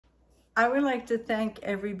I would like to thank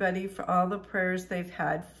everybody for all the prayers they've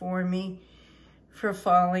had for me for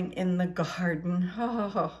falling in the garden.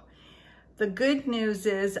 Oh, the good news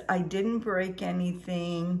is I didn't break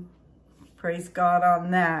anything. Praise God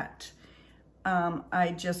on that.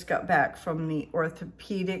 I just got back from the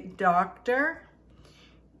orthopedic doctor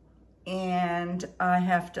and I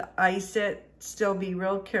have to ice it, still be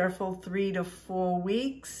real careful, 3 to 4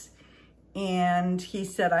 weeks. And he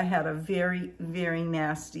said I had a very, very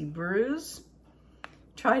nasty bruise.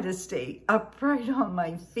 Try to stay upright on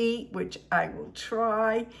my feet, which I will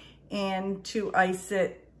try, and to ice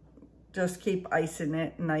it, just keep icing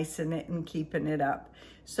it and keeping it up.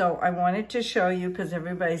 So I wanted to show you because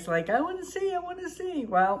everybody's like, I want to see.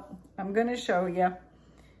 Well, I'm going to show you.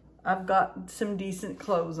 I've got some decent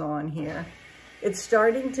clothes on here. It's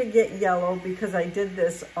starting to get yellow because I did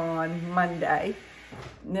this on Monday.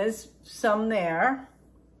 And there's some there.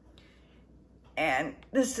 And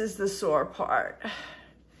this is the sore part.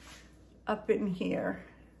 Up in here.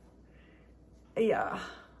 Yeah.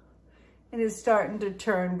 And it's starting to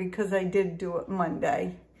turn because I did do it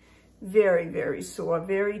Monday. Very, very sore,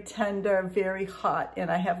 very tender, very hot. And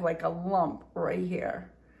I have like a lump right here.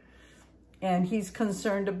 And he's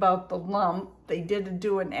concerned about the lump. They did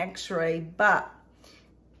do an x-ray, but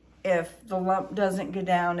if the lump doesn't go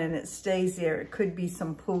down and it stays there, it could be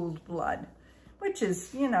some pooled blood, which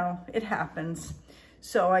is, you know, it happens.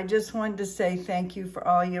 So I just wanted to say thank you for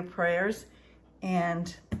all your prayers,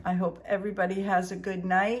 and I hope everybody has a good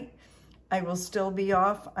night. I will still be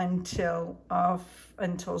off until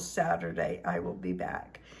Saturday. I will be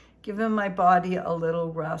back, giving my body a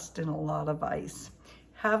little rest and a lot of ice.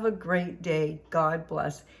 Have a great day. God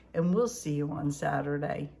bless, and we'll see you on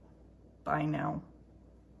Saturday. Bye now.